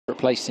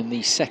place in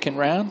the second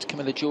round.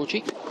 Camila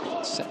Giorgi,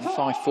 setting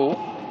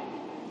 5-4.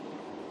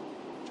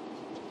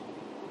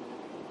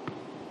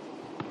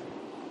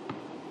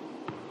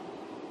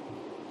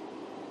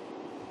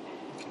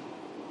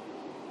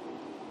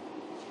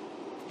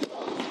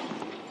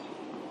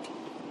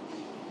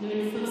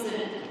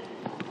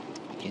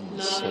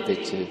 Begins a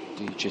bit to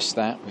do just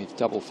that with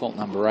double fault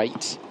number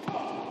 8.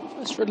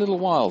 That's for a little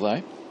while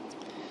though.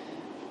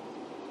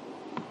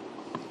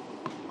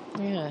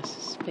 Yes,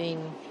 it's been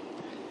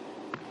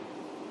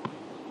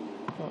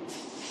what,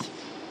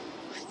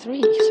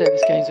 3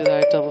 service games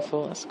without a double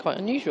fault. That's quite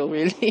unusual,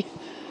 really.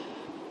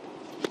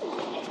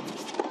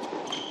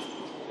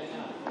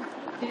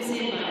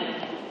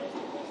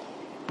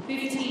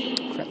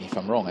 Correct me if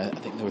I'm wrong, I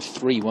think there were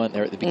 3, weren't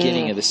there, at the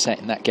beginning of the set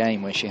in that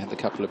game where she had a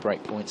couple of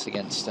break points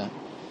against her.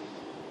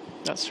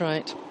 That's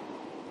right.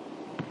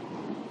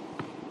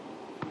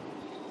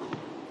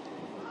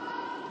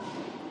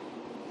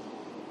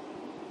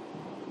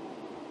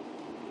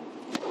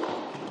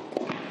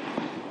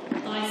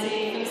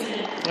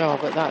 Oh,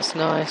 but that's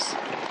nice.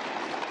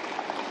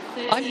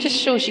 I'm just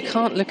sure she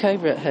can't look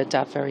over at her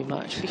dad very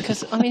much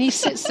because, I mean, he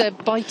sits there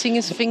biting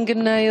his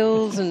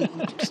fingernails and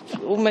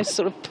almost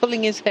sort of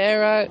pulling his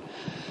hair out.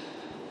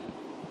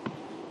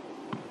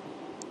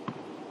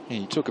 Yeah,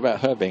 you talk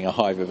about her being a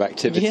hive of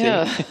activity.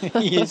 Yeah.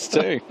 He is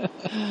too.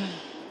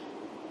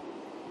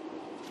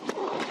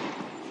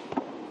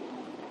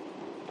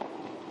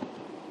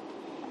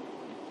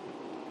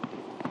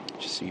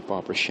 Just see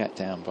Barbara Schett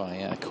down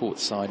by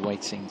courtside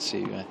waiting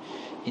to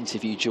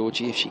interview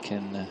Giorgi if she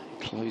can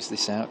close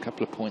this out, a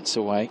couple of points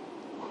away.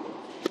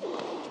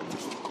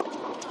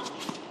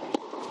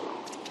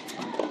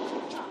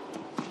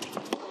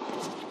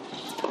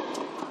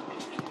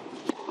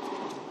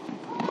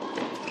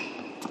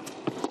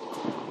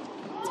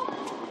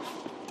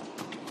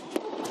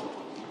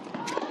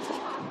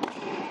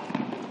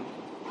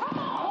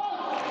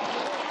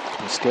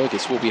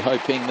 Goerges will be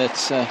hoping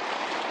that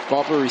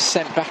Barbara is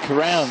sent back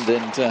around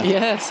and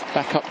yes,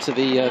 back up to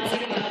the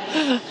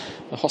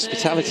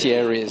hospitality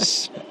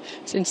areas.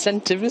 It's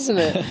incentive, isn't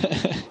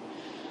it?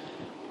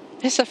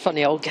 It's a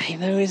funny old game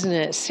though, isn't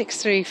it?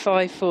 6-3,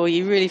 5-4.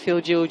 You really feel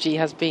Giorgi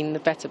has been the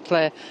better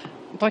player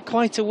by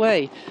quite a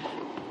way.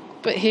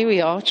 But here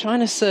we are,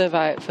 trying to serve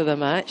out for the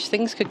match.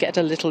 Things could get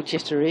a little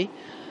jittery.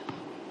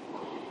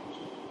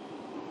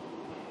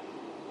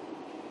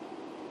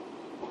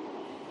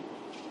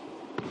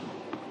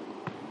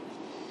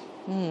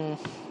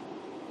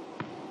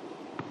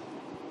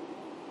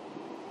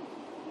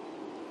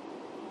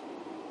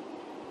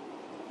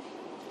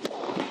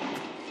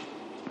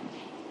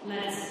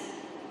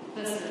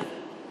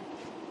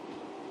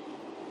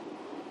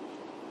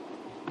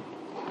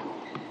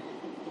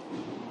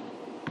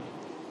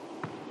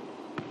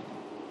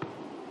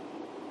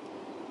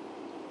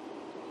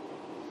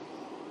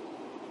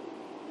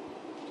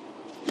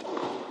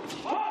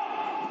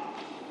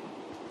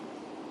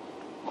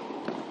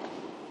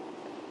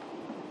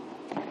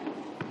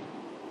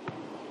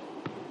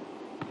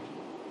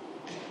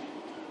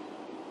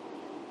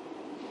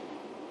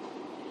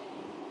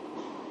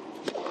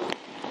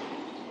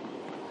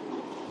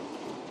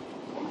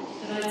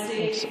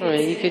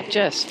 Sorry, you could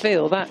just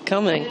feel that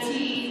coming.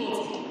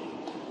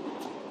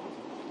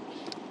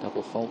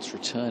 Double faults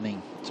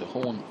returning to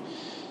haunt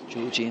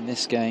Giorgi in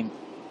this game.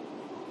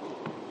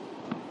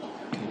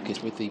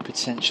 Goerges with the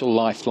potential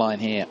lifeline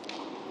here.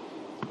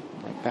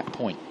 Break back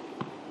point.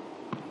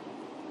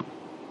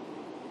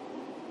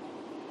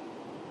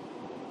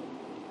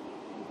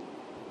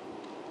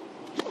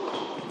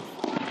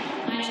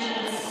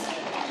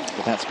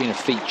 But that's been a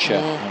feature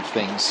of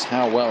things,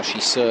 how well she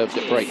served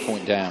at break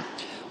point down.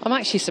 I'm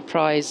actually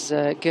surprised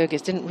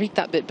Goerges didn't read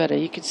that bit better.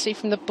 You could see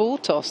from the ball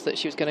toss that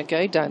she was going to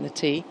go down the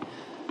tee.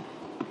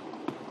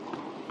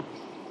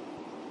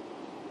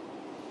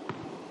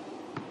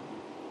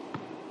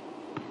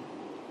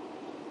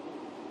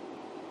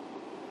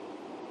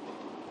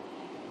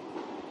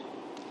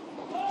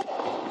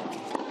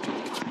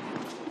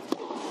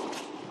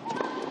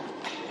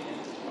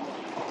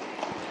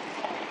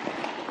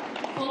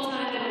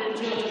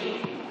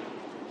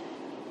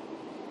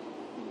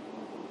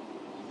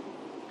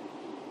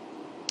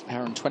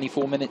 Hour and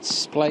 24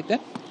 minutes played there.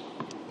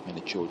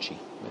 Camila Giorgi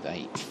with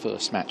a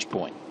first match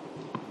point.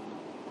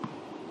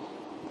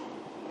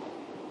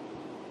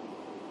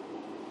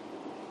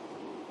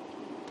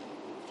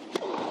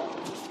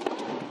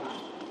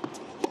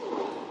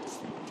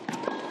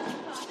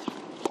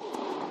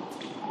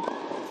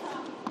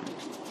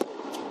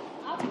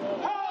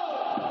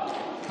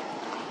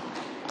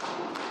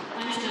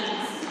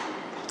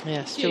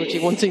 Yes,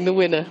 Giorgi wanting the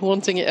winner,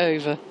 wanting it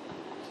over.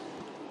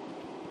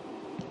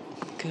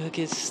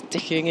 Goerges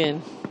sticking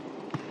in.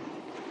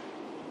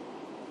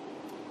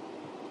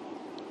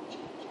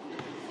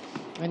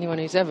 Anyone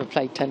who's ever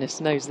played tennis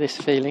knows this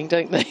feeling,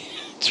 don't they?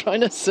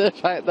 Trying to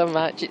serve out the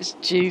match, it's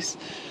juice.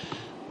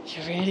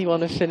 You really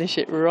want to finish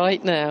it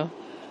right now.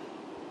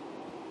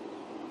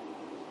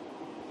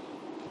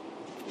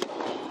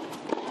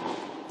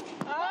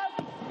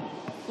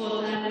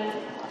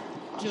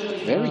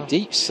 Very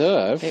deep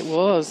serve. It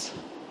was.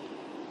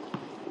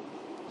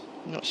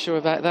 Not sure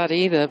about that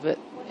either, but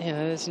you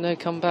know, there's no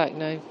comeback,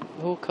 no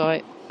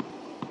Hawkeye.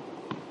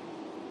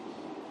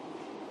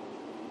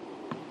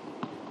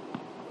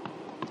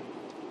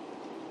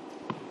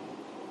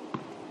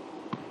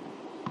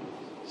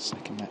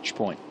 Second match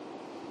point.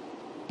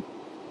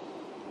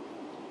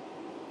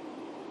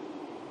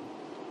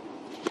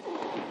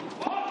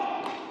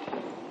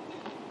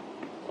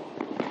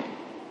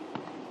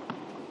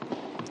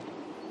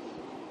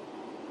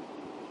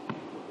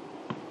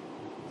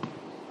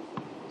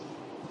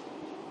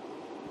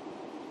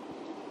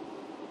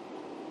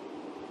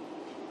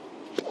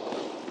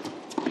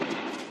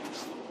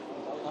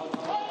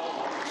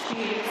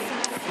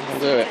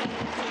 Do it.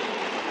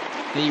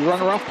 The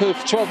runner-up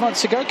of 12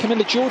 months ago,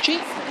 Camila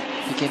Giorgi,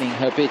 beginning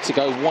her bid to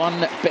go one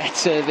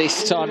better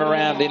this time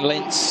around in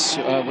Linz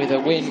with a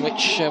win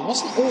which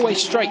wasn't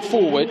always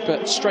straightforward,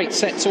 but straight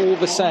sets all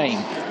the same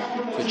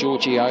for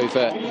Giorgi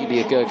over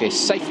Julia Goerges,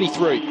 safely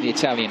through the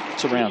Italian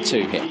to round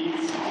 2 here.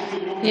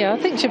 Yeah, I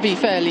think she'll be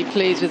fairly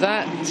pleased with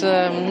that.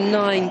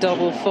 9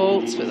 double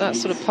faults, but that's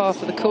sort of par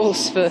for the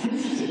course for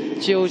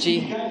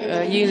Giorgi,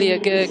 Julia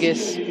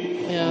Goerges.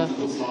 Yeah.